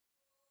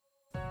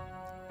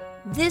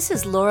This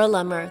is Laura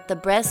Lummer, the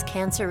Breast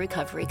Cancer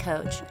Recovery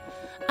Coach.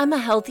 I'm a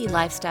healthy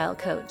lifestyle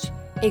coach,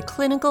 a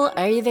clinical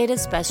Ayurveda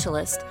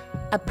specialist,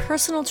 a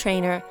personal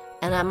trainer,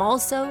 and I'm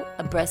also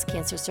a breast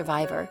cancer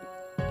survivor.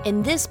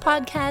 In this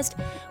podcast,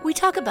 we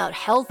talk about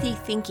healthy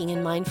thinking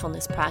and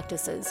mindfulness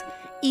practices,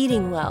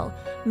 eating well,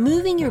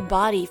 moving your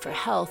body for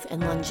health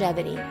and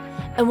longevity,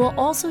 and we'll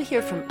also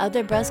hear from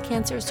other breast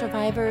cancer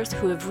survivors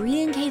who have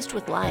re-engaged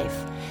with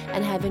life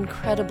and have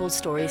incredible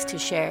stories to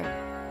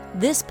share.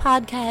 This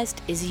podcast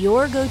is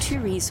your go-to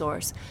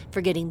resource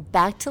for getting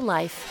back to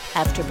life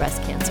after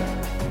breast cancer.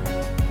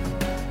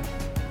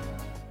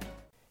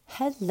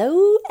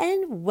 Hello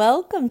and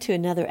welcome to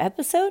another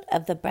episode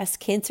of the Breast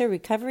Cancer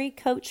Recovery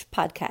Coach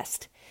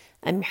podcast.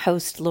 I'm your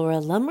host, Laura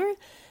Lummer.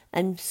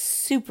 I'm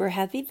super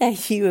happy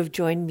that you have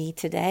joined me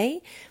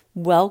today.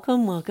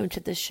 Welcome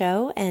to the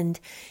show. And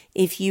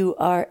if you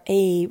are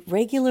a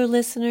regular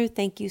listener,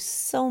 thank you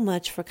so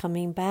much for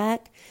coming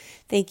back.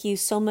 Thank you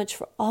so much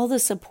for all the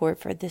support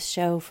for this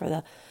show, for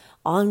the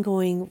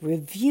ongoing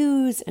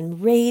reviews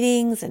and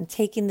ratings and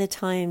taking the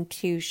time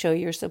to show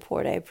your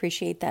support. I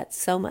appreciate that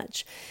so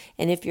much.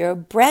 And if you're a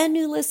brand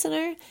new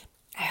listener,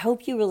 I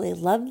hope you really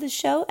love the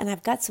show and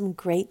I've got some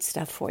great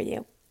stuff for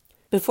you.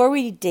 Before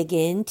we dig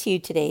into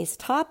today's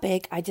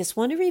topic, I just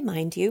want to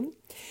remind you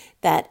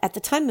that at the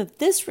time of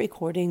this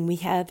recording, we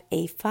have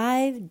a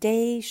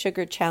 5-day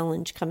sugar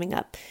challenge coming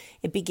up.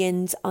 It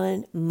begins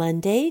on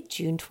Monday,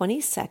 June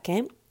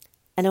 22nd.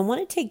 And I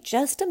want to take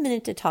just a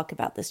minute to talk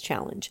about this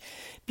challenge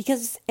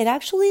because it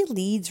actually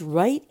leads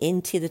right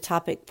into the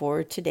topic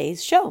for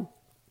today's show.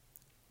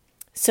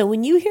 So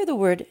when you hear the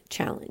word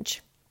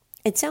challenge,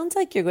 it sounds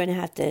like you're going to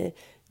have to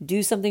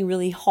do something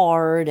really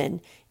hard.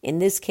 And in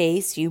this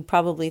case, you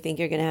probably think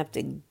you're going to have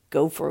to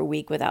go for a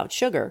week without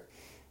sugar.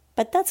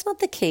 But that's not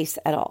the case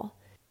at all.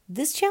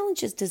 This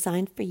challenge is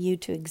designed for you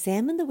to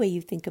examine the way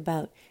you think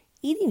about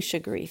eating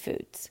sugary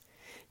foods,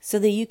 so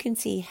that you can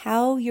see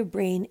how your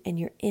brain and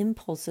your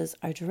impulses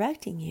are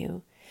directing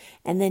you.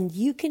 And then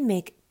you can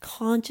make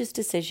conscious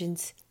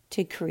decisions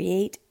to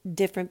create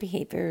different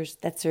behaviors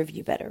that serve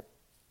you better.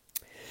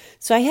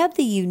 So I have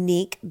the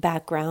unique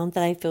background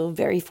that I feel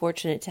very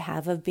fortunate to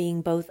have of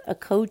being both a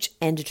coach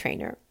and a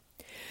trainer.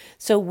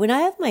 So when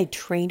I have my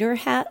trainer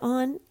hat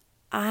on,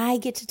 I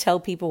get to tell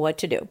people what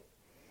to do,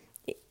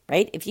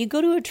 right? If you go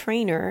to a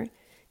trainer,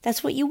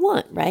 that's what you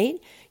want,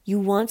 right? You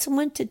want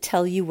someone to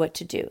tell you what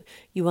to do.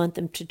 You want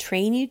them to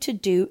train you to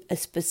do a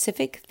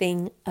specific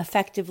thing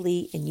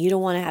effectively, and you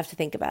don't want to have to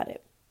think about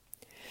it.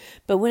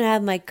 But when I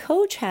have my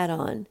coach hat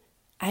on,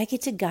 I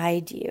get to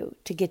guide you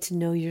to get to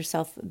know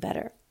yourself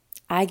better.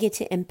 I get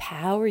to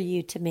empower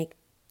you to make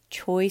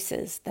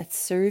choices that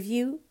serve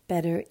you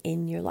better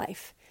in your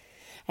life.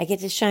 I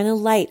get to shine a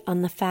light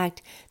on the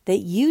fact that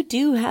you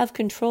do have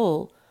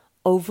control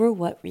over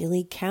what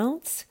really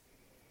counts,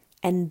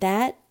 and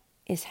that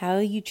is how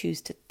you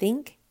choose to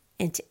think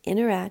and to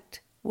interact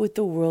with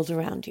the world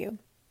around you.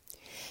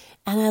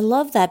 And I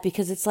love that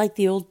because it's like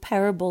the old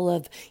parable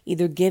of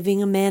either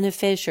giving a man a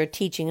fish or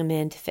teaching a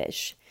man to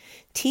fish.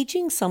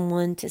 Teaching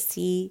someone to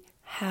see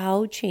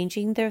how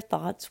changing their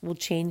thoughts will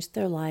change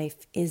their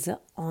life is an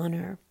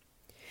honor.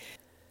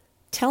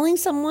 Telling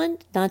someone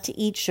not to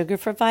eat sugar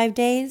for 5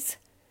 days,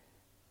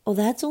 well,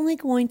 that's only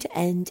going to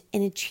end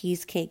in a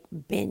cheesecake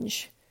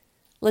binge.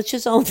 Let's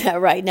just own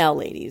that right now,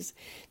 ladies.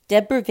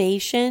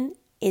 Deprivation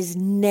is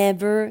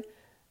never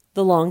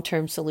the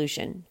long-term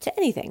solution to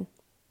anything.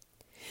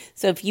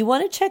 So if you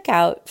want to check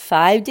out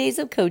 5 days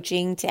of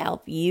coaching to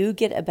help you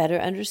get a better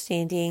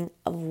understanding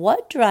of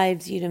what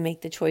drives you to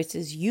make the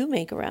choices you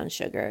make around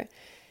sugar,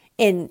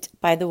 and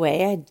by the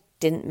way, I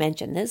didn't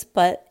mention this,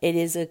 but it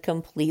is a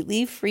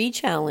completely free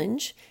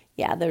challenge.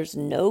 Yeah, there's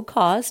no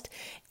cost,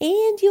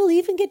 and you'll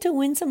even get to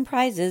win some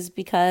prizes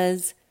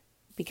because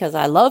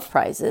I love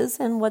prizes,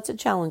 and what's a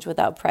challenge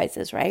without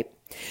prizes, right?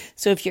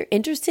 So if you're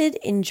interested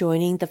in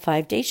joining the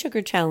 5-day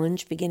sugar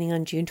challenge beginning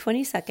on June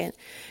 22nd,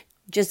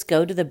 just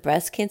go to the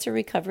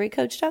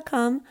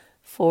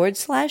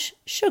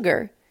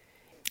breastcancerrecoverycoach.com/sugar,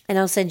 and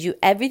I'll send you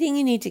everything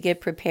you need to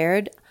get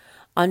prepared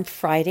on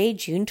Friday,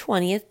 June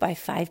 20th by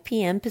 5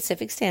 p.m.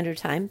 Pacific Standard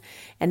Time,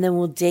 and then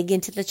we'll dig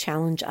into the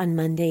challenge on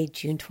Monday,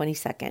 June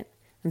 22nd.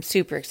 I'm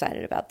super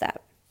excited about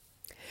that.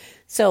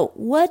 So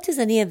what does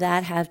any of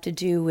that have to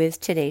do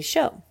with today's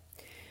show?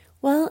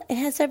 Well, it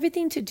has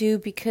everything to do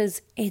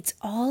because it's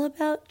all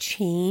about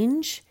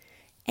change,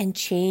 and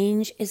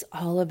change is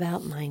all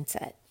about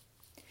mindset.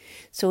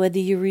 So whether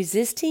you're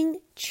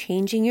resisting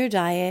changing your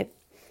diet,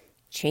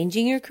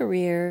 changing your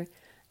career,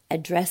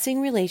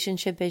 addressing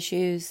relationship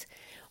issues,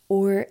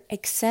 or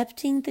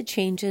accepting the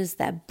changes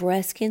that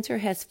breast cancer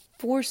has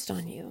forced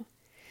on you,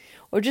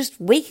 or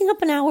just waking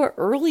up an hour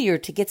earlier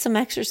to get some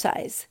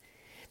exercise,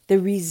 the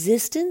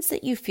resistance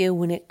that you feel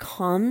when it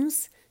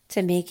comes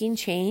to making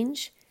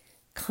change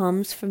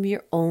comes from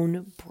your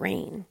own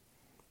brain.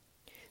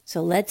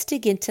 So let's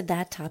dig into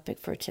that topic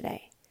for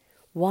today.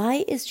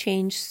 Why is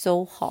change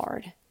so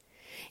hard?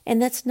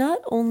 And that's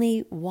not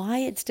only why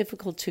it's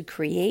difficult to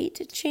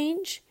create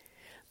change,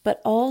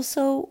 but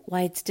also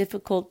why it's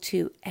difficult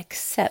to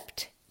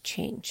accept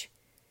change.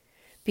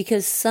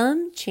 Because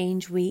some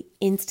change we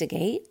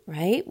instigate,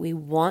 right? We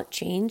want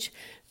change.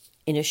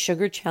 In a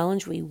sugar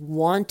challenge, we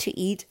want to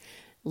eat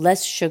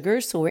less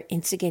sugar, so we're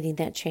instigating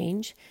that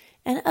change.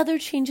 And other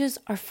changes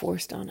are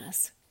forced on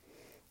us.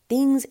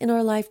 Things in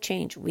our life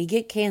change. We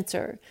get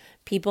cancer.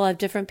 People have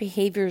different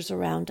behaviors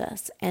around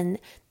us, and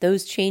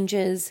those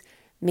changes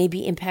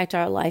maybe impact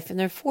our life and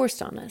they're forced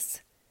on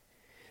us.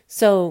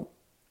 So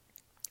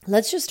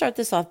let's just start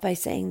this off by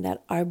saying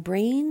that our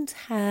brains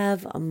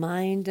have a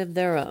mind of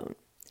their own.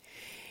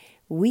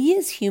 We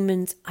as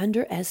humans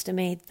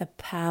underestimate the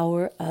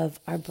power of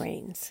our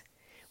brains.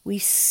 We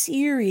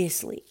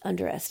seriously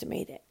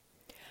underestimate it.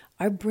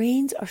 Our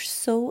brains are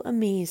so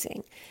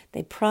amazing.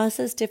 They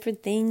process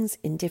different things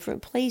in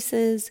different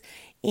places,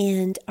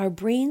 and our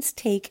brains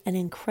take an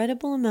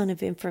incredible amount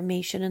of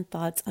information and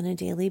thoughts on a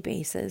daily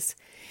basis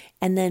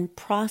and then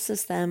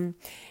process them.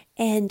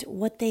 And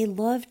what they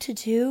love to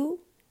do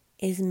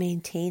is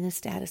maintain a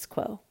status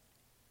quo.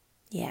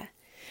 Yeah.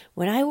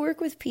 When I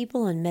work with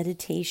people on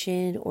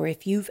meditation, or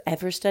if you've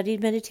ever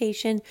studied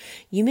meditation,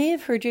 you may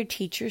have heard your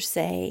teacher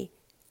say,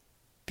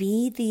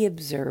 be the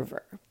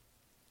observer.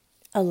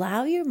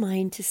 Allow your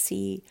mind to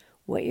see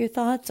what your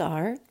thoughts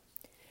are,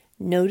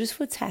 notice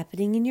what's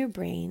happening in your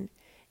brain,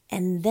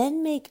 and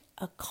then make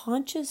a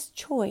conscious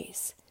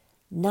choice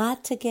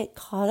not to get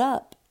caught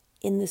up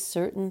in the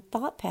certain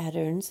thought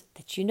patterns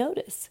that you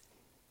notice.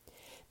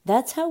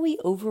 That's how we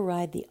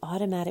override the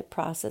automatic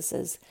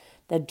processes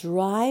that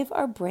drive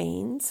our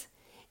brains,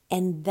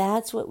 and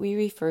that's what we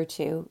refer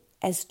to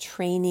as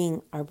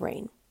training our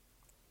brain.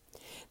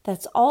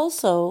 That's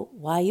also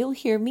why you'll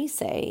hear me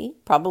say,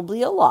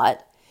 probably a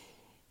lot,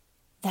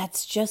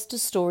 that's just a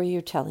story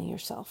you're telling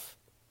yourself.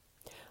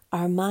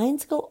 Our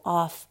minds go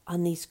off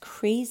on these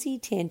crazy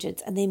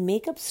tangents and they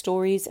make up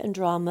stories and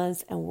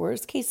dramas and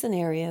worst case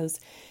scenarios,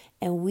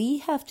 and we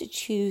have to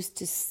choose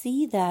to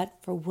see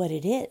that for what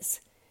it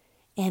is.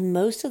 And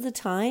most of the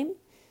time,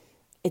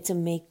 it's a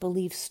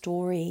make-believe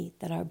story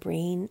that our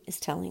brain is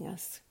telling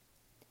us.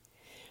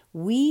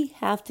 We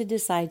have to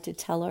decide to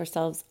tell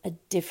ourselves a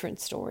different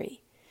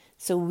story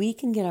so we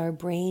can get our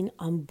brain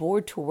on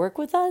board to work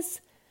with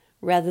us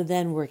rather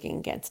than working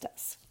against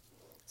us.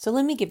 So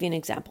let me give you an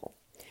example.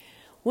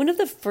 One of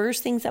the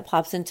first things that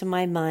pops into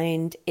my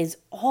mind is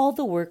all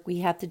the work we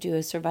have to do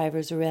as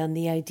survivors around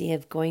the idea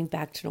of going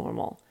back to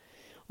normal.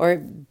 Or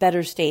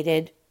better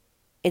stated,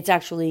 it's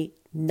actually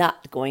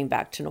not going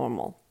back to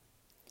normal.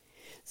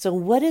 So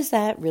what is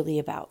that really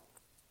about?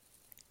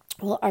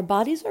 Well, our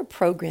bodies are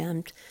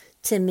programmed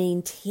to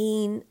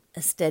maintain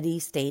a steady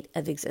state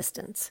of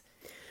existence.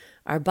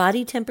 Our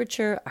body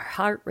temperature, our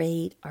heart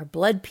rate, our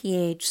blood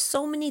pH,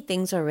 so many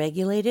things are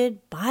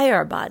regulated by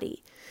our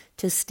body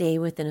to stay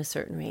within a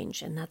certain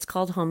range, and that's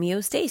called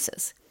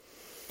homeostasis.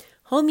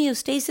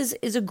 Homeostasis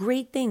is a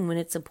great thing when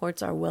it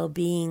supports our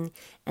well-being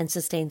and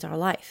sustains our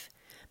life,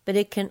 but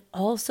it can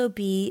also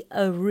be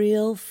a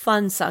real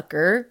fun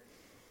sucker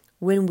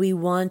when we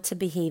want to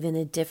behave in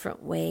a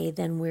different way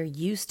than we're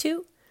used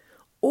to,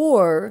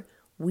 or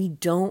we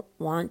don't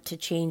want to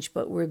change,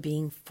 but we're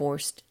being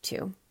forced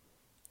to.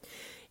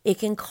 It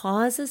can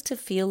cause us to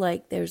feel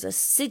like there's a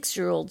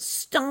 6-year-old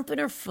stomping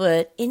her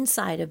foot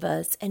inside of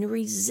us and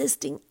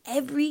resisting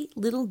every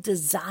little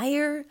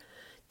desire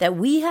that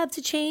we have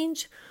to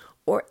change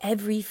or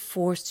every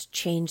forced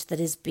change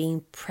that is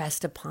being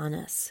pressed upon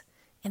us.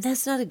 And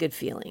that's not a good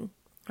feeling,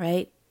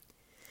 right?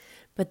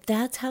 But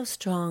that's how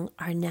strong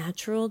our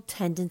natural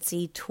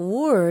tendency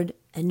toward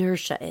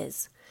inertia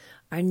is.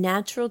 Our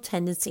natural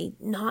tendency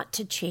not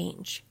to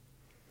change.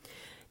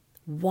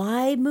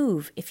 Why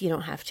move if you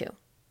don't have to?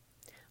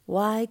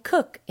 Why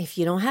cook if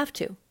you don't have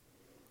to?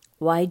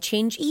 Why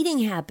change eating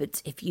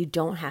habits if you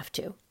don't have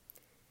to?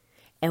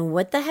 And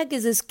what the heck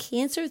is this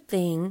cancer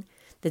thing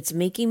that's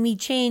making me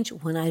change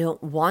when I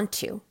don't want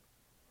to?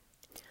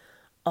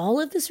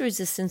 All of this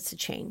resistance to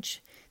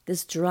change,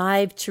 this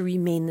drive to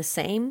remain the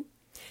same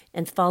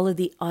and follow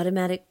the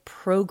automatic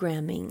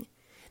programming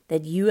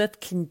that you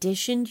have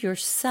conditioned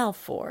yourself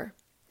for,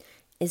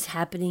 is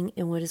happening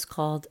in what is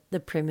called the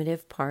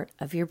primitive part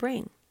of your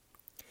brain.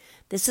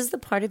 This is the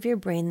part of your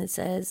brain that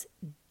says,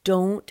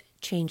 don't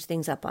change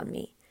things up on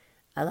me.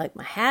 I like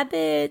my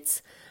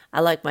habits. I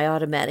like my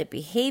automatic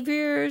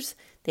behaviors.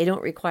 They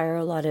don't require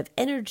a lot of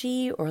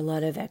energy or a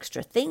lot of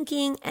extra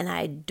thinking, and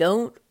I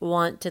don't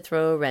want to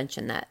throw a wrench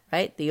in that,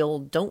 right? The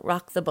old don't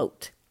rock the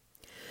boat.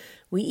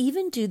 We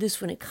even do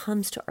this when it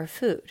comes to our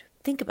food.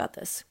 Think about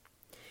this.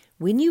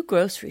 When you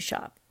grocery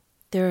shop,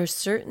 there are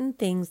certain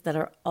things that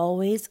are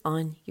always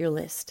on your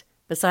list,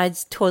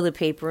 besides toilet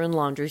paper and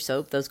laundry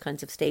soap, those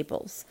kinds of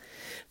staples.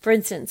 For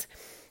instance,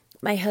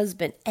 my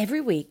husband,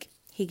 every week,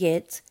 he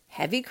gets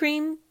heavy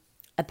cream,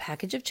 a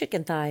package of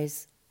chicken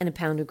thighs, and a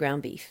pound of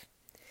ground beef.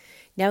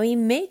 Now, he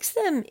makes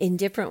them in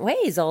different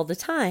ways all the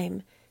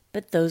time,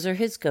 but those are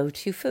his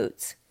go-to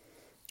foods.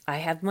 I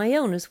have my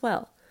own as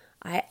well.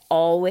 I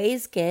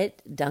always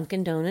get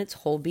Dunkin' Donuts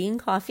whole bean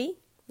coffee.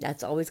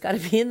 That's always got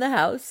to be in the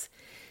house.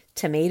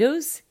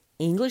 Tomatoes,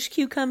 English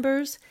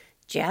cucumbers,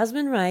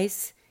 jasmine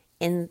rice,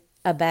 and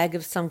a bag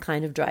of some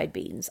kind of dried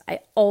beans. I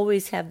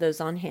always have those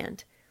on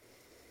hand.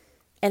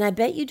 And I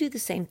bet you do the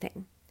same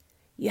thing.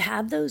 You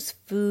have those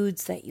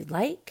foods that you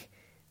like,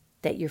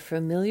 that you're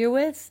familiar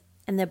with,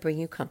 and that bring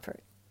you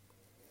comfort.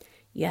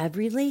 You have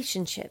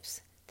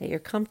relationships that you're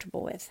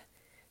comfortable with.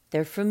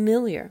 They're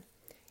familiar.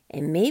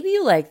 And maybe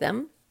you like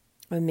them,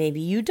 or maybe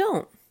you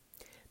don't.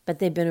 But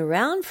they've been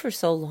around for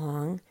so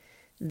long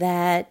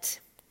that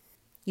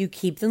you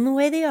keep them the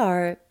way they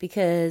are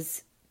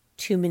because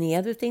too many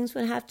other things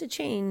would have to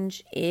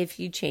change if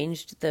you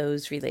changed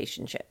those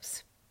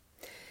relationships.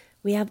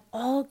 We have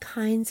all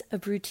kinds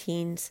of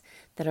routines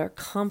that are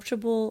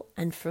comfortable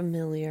and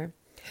familiar.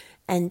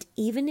 And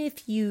even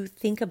if you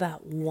think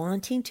about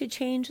wanting to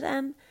change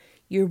them,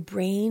 your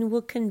brain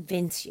will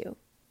convince you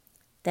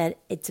that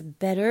it's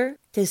better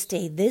to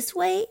stay this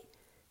way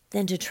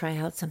than to try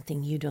out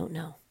something you don't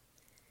know.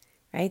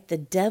 Right? The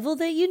devil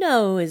that you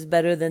know is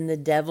better than the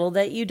devil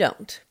that you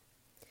don't.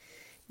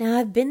 Now,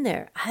 I've been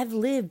there. I've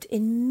lived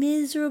in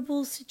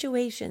miserable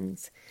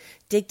situations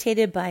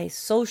dictated by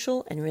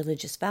social and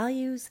religious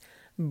values,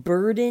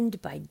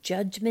 burdened by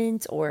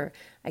judgments, or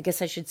I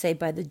guess I should say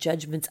by the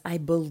judgments I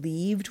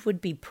believed would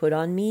be put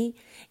on me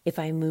if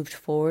I moved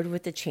forward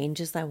with the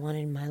changes I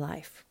wanted in my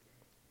life.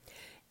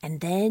 And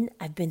then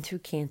I've been through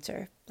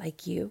cancer,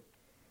 like you,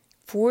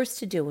 forced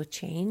to deal with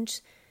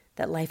change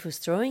that life was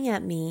throwing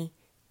at me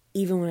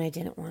even when I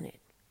didn't want it.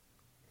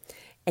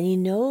 And you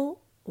know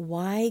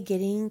why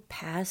getting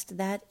past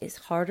that is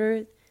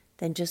harder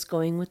than just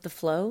going with the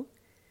flow?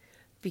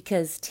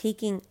 Because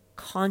taking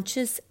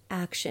conscious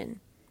action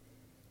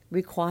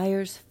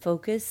requires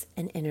focus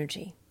and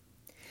energy.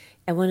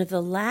 And one of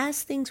the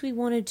last things we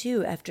want to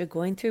do after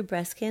going through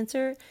breast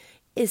cancer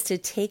is to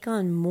take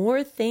on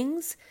more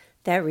things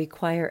that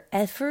require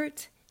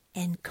effort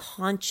and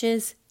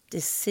conscious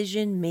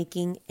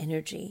decision-making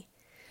energy.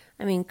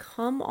 I mean,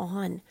 come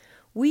on.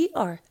 We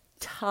are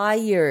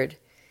tired.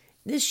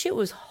 This shit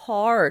was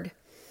hard.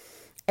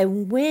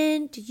 And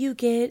when do you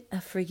get a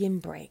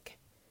friggin' break?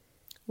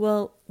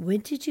 Well, when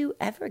did you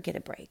ever get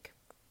a break?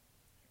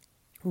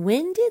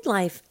 When did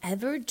life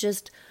ever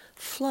just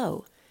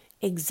flow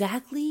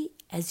exactly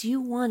as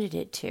you wanted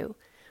it to,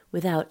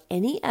 without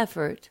any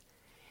effort,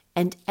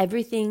 and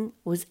everything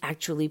was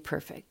actually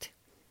perfect?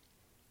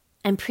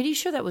 I'm pretty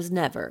sure that was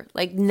never,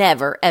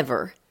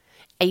 ever.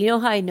 And you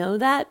know how I know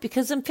that?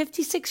 Because I'm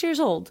 56 years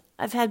old.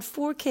 I've had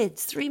 4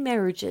 kids, 3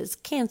 marriages,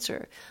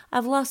 cancer.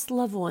 I've lost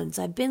loved ones.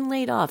 I've been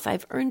laid off.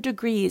 I've earned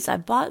degrees.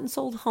 I've bought and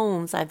sold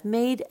homes. I've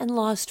made and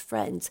lost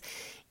friends.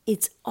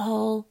 It's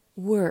all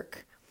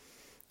work.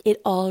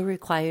 It all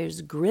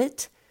requires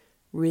grit,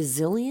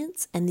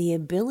 resilience, and the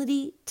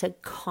ability to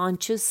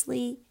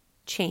consciously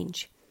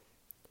change.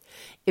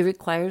 It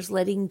requires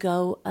letting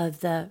go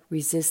of the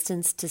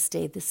resistance to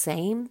stay the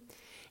same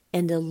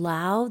and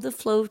allow the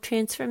flow of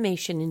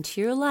transformation into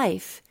your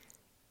life,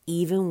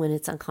 even when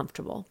it's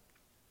uncomfortable.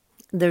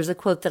 There's a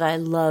quote that I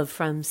love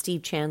from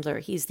Steve Chandler.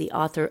 He's the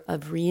author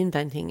of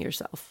Reinventing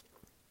Yourself.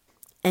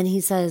 And he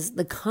says,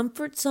 the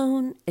comfort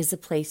zone is a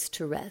place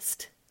to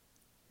rest,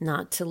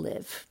 not to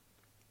live.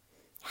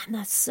 And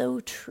that's so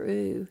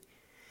true.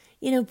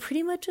 You know,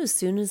 pretty much as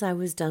soon as I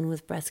was done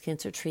with breast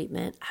cancer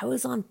treatment, I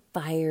was on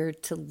fire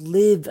to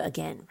live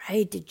again,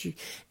 right? Did you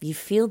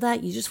feel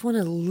that? You just want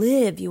to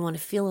live. You want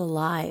to feel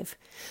alive.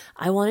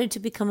 I wanted to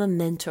become a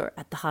mentor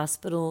at the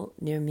hospital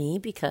near me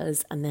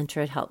because a mentor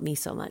had helped me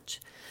so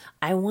much.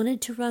 I wanted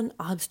to run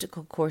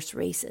obstacle course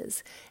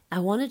races. I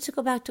wanted to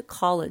go back to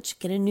college,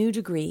 get a new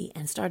degree,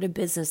 and start a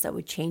business that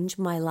would change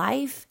my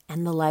life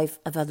and the life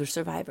of other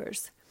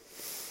survivors.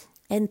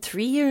 And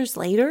 3 years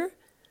later,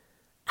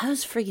 I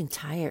was friggin'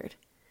 tired.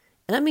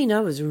 And I mean,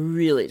 I was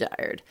really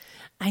tired.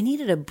 I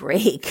needed a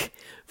break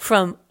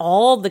from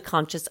all the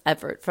conscious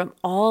effort, from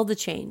all the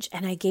change.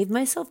 And I gave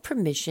myself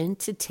permission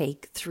to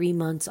take 3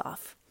 months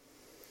off.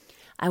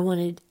 I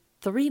wanted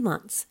 3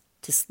 months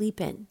to sleep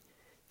in,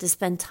 to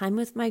spend time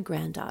with my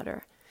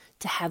granddaughter,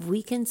 to have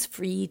weekends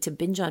free, to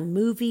binge on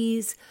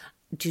movies,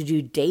 to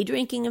do day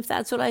drinking if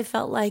that's what I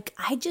felt like.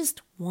 I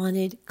just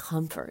wanted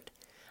comfort.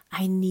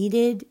 I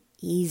needed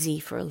easy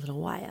for a little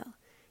while.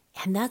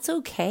 And that's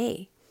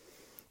okay.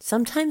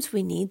 Sometimes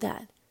we need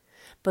that.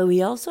 But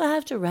we also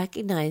have to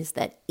recognize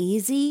that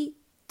easy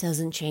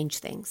doesn't change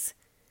things.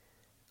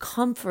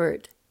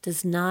 Comfort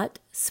does not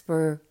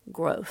spur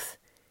growth.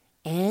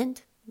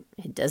 And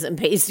it doesn't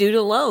pay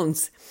student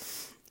loans.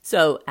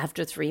 So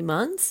after 3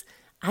 months,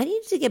 I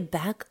needed to get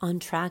back on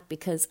track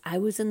because I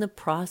was in the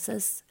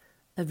process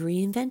of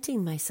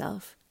reinventing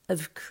myself,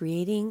 of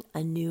creating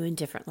a new and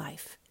different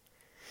life.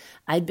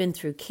 I'd been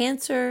through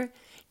cancer,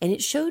 and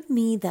it showed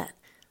me that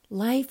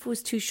life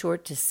was too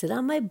short to sit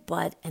on my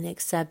butt and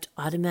accept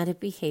automatic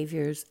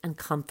behaviors and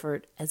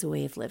comfort as a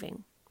way of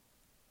living.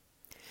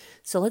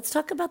 So let's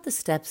talk about the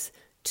steps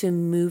to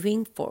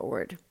moving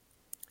forward,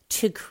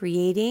 to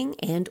creating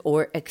and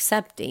or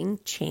accepting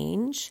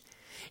change,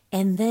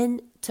 and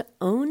then to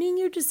owning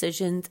your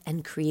decisions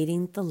and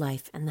creating the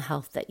life and the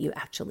health that you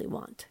actually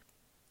want.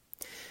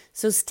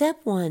 So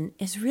step 1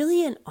 is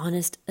really an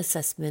honest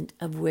assessment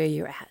of where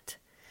you're at.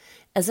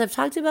 As I've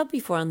talked about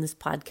before on this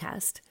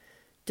podcast,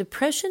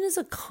 depression is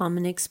a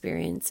common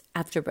experience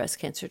after breast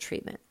cancer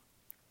treatment.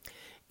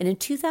 In a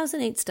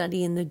 2008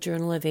 study in the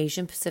Journal of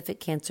Asian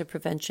Pacific Cancer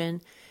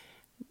Prevention,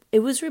 it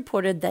was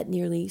reported that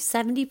nearly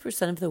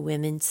 70% of the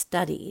women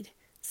studied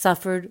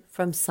suffered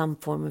from some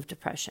form of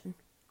depression.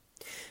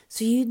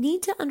 So you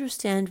need to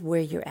understand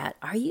where you're at.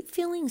 Are you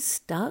feeling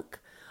stuck?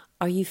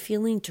 Are you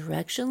feeling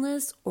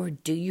directionless? Or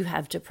do you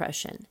have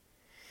depression?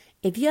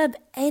 If you have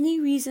any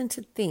reason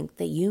to think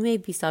that you may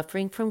be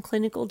suffering from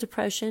clinical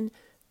depression,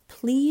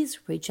 please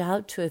reach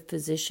out to a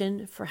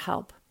physician for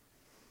help.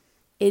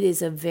 It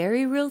is a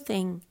very real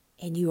thing,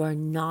 and you are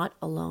not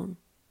alone.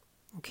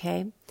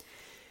 Okay?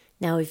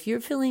 Now, if you're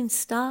feeling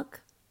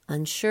stuck,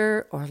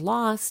 unsure, or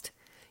lost,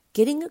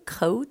 getting a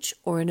coach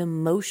or an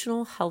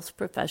emotional health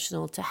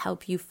professional to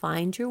help you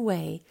find your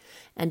way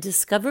and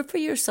discover for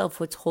yourself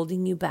what's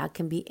holding you back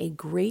can be a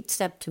great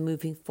step to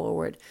moving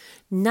forward,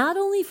 not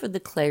only for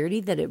the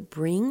clarity that it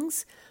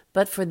brings,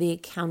 but for the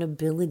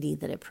accountability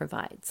that it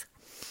provides.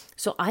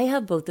 So I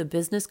have both a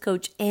business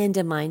coach and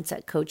a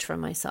mindset coach for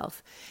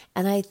myself,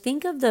 and I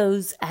think of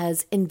those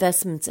as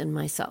investments in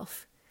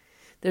myself.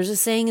 There's a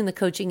saying in the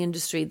coaching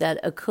industry that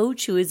a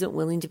coach who isn't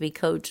willing to be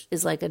coached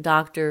is like a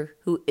doctor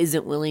who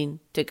isn't willing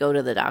to go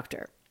to the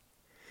doctor.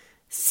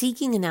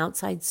 Seeking an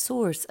outside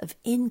source of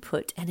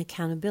input and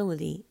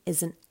accountability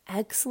is an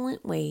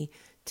excellent way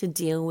to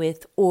deal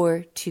with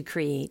or to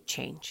create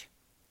change.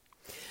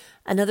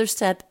 Another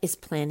step is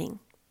planning.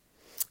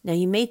 Now,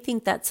 you may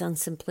think that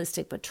sounds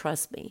simplistic, but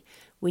trust me,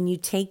 when you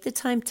take the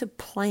time to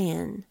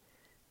plan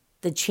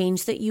the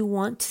change that you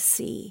want to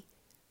see,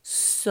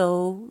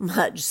 so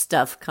much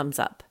stuff comes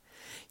up.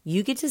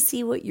 You get to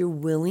see what you're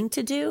willing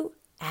to do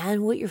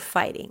and what you're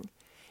fighting.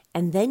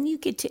 And then you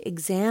get to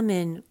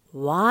examine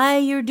why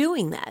you're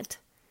doing that.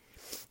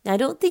 Now, I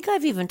don't think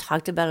I've even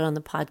talked about it on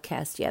the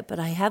podcast yet, but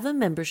I have a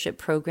membership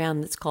program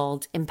that's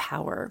called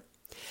Empower.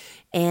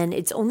 And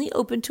it's only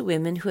open to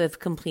women who have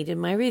completed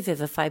my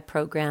Revivify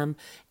program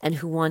and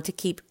who want to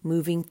keep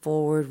moving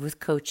forward with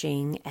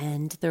coaching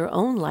and their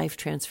own life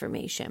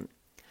transformation.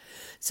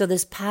 So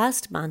this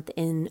past month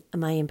in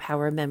my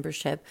Empower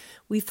membership,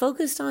 we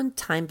focused on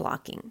time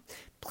blocking,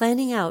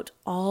 planning out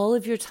all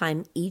of your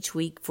time each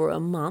week for a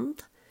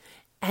month.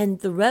 And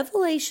the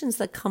revelations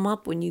that come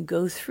up when you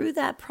go through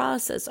that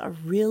process are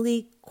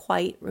really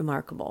quite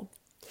remarkable.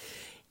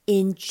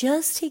 In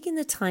just taking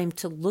the time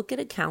to look at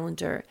a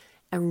calendar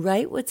and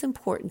write what's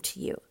important to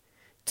you,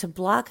 to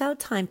block out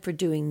time for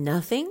doing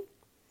nothing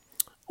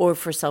or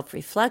for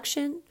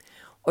self-reflection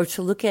or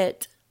to look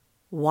at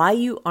why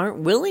you aren't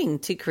willing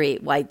to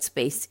create white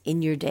space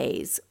in your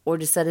days or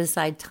to set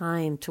aside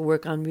time to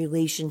work on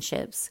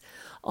relationships.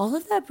 All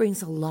of that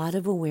brings a lot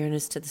of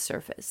awareness to the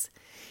surface.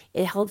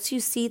 It helps you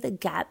see the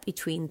gap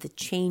between the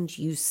change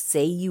you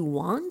say you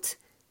want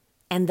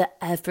and the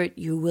effort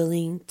you're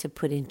willing to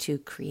put into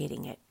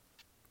creating it.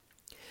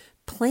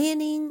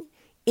 Planning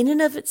in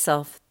and of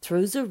itself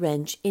throws a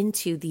wrench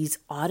into these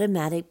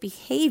automatic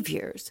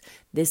behaviors,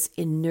 this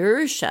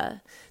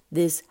inertia,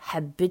 this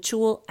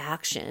habitual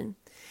action,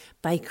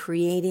 by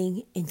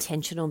creating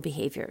intentional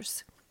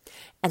behaviors.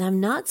 And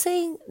I'm not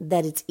saying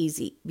that it's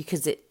easy,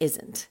 because it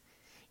isn't.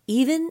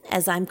 Even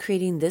as I'm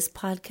creating this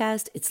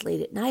podcast, it's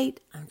late at night,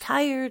 I'm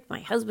tired,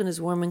 my husband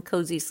is warm and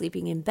cozy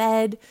sleeping in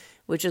bed,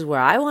 which is where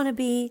I want to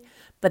be,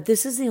 but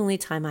this is the only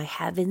time I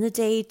have in the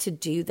day to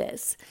do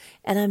this.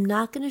 And I'm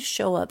not going to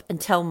show up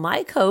and tell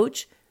my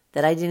coach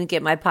that I didn't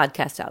get my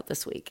podcast out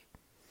this week.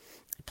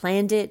 I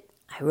planned it,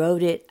 I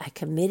wrote it, I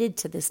committed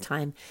to this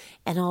time,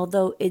 and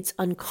although it's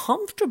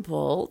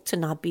uncomfortable to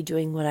not be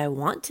doing what I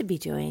want to be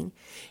doing,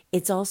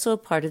 it's also a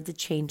part of the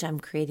change I'm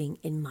creating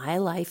in my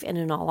life, and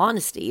in all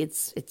honesty,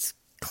 it's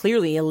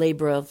clearly a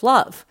labor of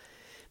love.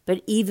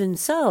 But even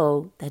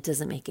so, that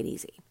doesn't make it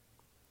easy.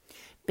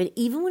 But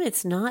even when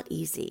it's not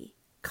easy,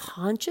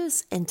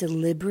 conscious and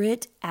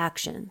deliberate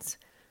actions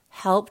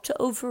help to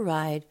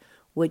override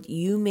what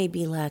you may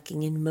be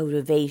lacking in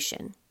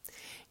motivation,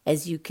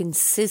 as you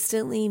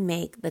consistently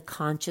make the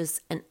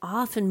conscious and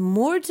often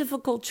more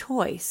difficult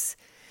choice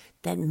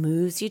that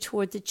moves you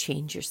toward the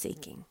change you're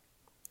seeking.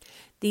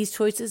 These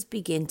choices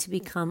begin to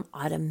become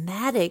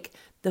automatic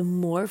the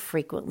more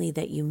frequently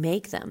that you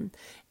make them,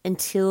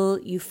 until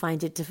you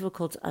find it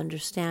difficult to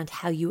understand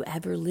how you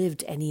ever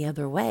lived any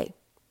other way.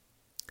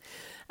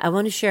 I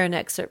want to share an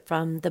excerpt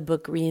from the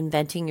book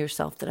Reinventing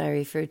Yourself that I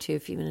referred to a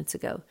few minutes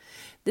ago.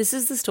 This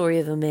is the story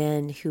of a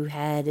man who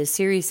had a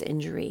serious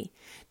injury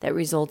that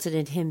resulted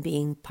in him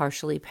being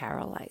partially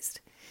paralyzed.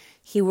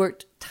 He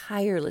worked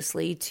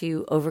tirelessly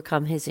to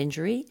overcome his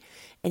injury,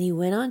 and he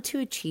went on to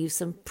achieve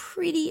some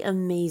pretty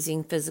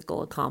amazing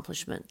physical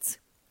accomplishments.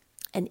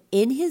 And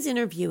in his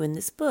interview in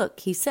this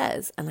book, he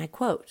says, and I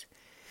quote,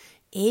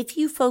 "If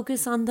you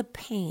focus on the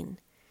pain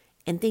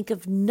and think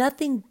of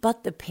nothing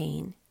but the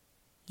pain,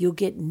 you'll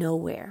get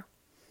nowhere.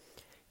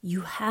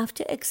 You have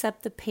to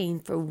accept the pain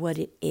for what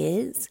it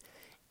is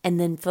and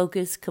then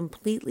focus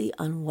completely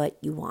on what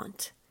you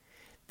want.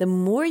 The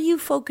more you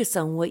focus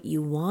on what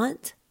you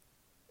want,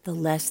 the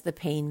less the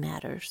pain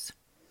matters."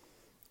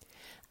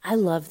 I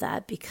love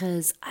that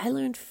because I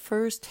learned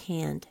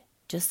firsthand,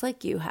 just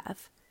like you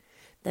have,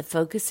 that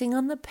focusing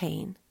on the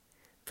pain,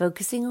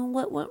 focusing on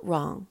what went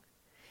wrong,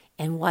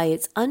 and why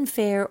it's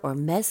unfair or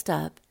messed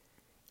up,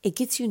 it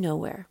gets you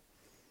nowhere.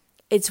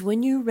 It's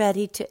when you're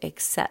ready to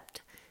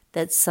accept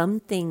that some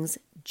things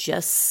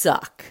just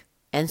suck,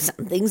 and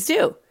some things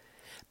do.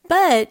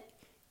 But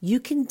you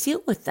can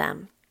deal with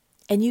them,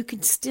 and you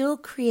can still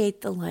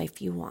create the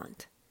life you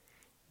want.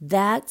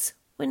 That's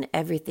when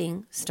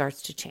everything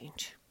starts to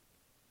change.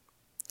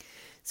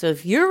 So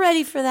if you're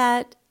ready for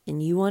that,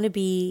 and you want to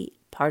be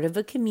part of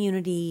a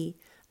community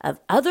of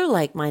other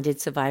like-minded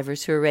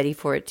survivors who are ready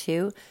for it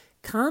too,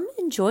 come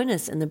and join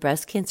us in the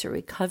Breast Cancer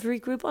Recovery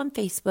Group on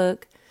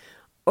Facebook,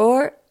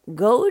 or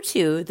go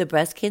to the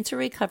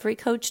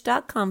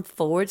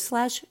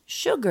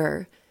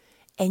breastcancerrecoverycoach.com/sugar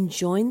and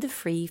join the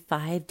free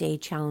 5-day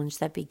challenge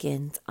that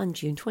begins on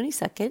June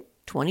 22nd,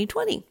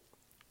 2020.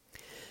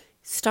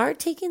 Start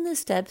taking the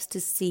steps to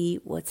see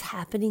what's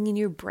happening in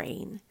your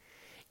brain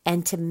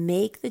and to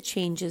make the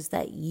changes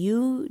that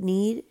you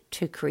need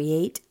to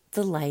create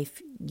the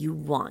life you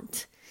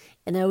want.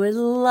 And I would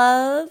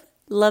love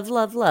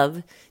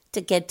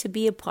to get to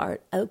be a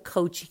part of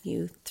coaching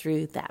you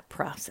through that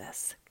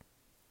process.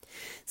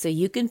 So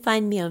you can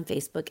find me on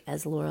Facebook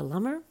as Laura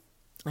Lummer,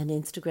 on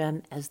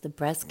Instagram as the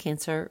Breast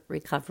Cancer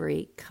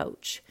Recovery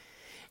Coach.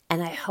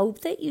 And I hope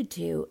that you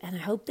do, and I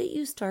hope that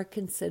you start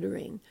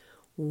considering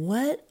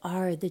what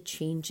are the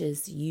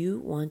changes you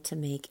want to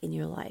make in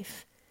your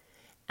life,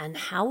 and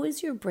how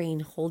is your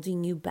brain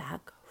holding you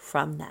back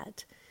from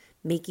that,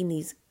 making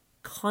these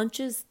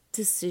conscious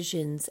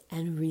decisions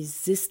and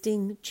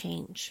resisting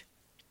change.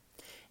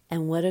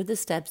 And what are the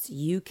steps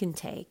you can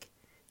take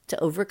to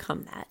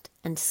overcome that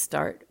and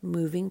start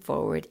moving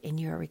forward in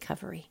your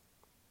recovery?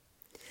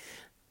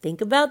 Think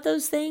about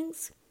those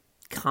things.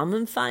 Come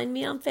and find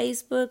me on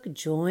Facebook.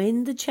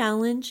 Join the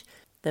challenge,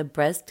 the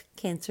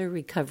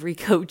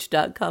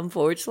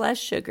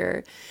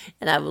breastcancerrecoverycoach.com/sugar.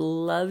 And I would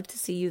love to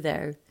see you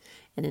there.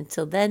 And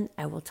until then,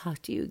 I will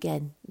talk to you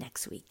again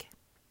next week.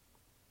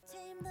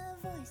 Tame the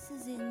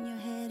voices in your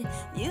head.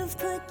 You've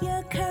put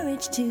your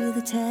courage to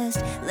the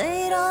test.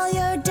 Laid all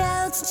your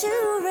doubts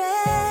to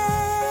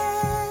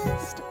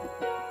rest.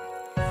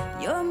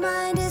 Your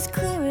mind is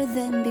clearer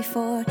than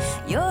before.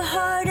 Your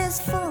heart is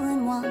full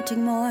and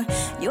wanting more.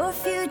 Your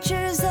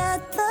future's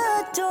at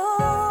the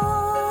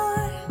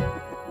door.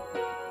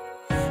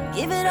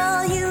 Give it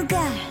all you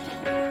got.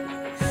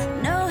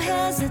 No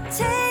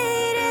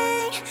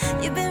hesitating.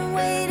 You've been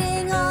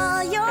waiting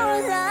all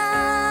your life.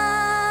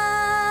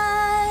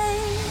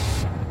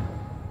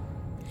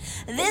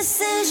 This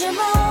is your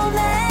moment.